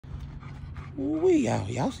Ooh-wee,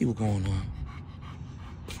 y'all see what's going on.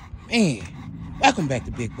 Man, welcome back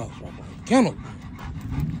to Big Boss Rock on the Kennel.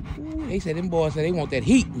 Ooh, they said them boys said they want that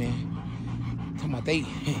heat, man. Talking about they...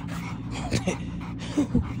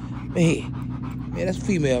 man, that's a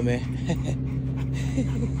female, man.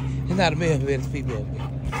 It's not a male, man, it's a female,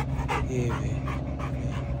 man. Yeah, man.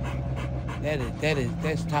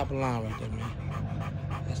 That's top of the line right there, man.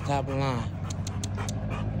 That's top of the line.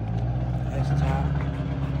 That's top.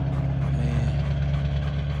 Man.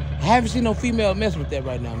 I haven't seen no female mess with that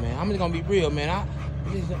right now, man. I'm just gonna be real, man. I'm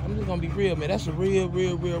just gonna be real, man. That's a real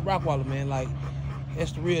Rockwaller, man. Like,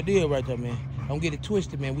 that's the real deal right there, man. Don't get it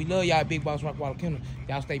twisted, man. We love y'all, Big Boss Rockwaller Kennel.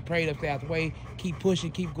 Y'all stay prayed up, stay out the way. Keep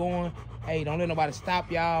pushing, keep going. Hey, don't let nobody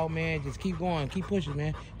stop y'all, man. Just keep going, keep pushing,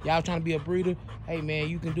 man. Y'all trying to be a breeder. Hey, man,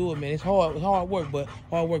 you can do it, man. It's hard work, but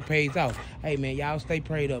hard work pays off. Hey, man, y'all stay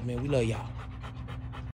prayed up, man. We love y'all.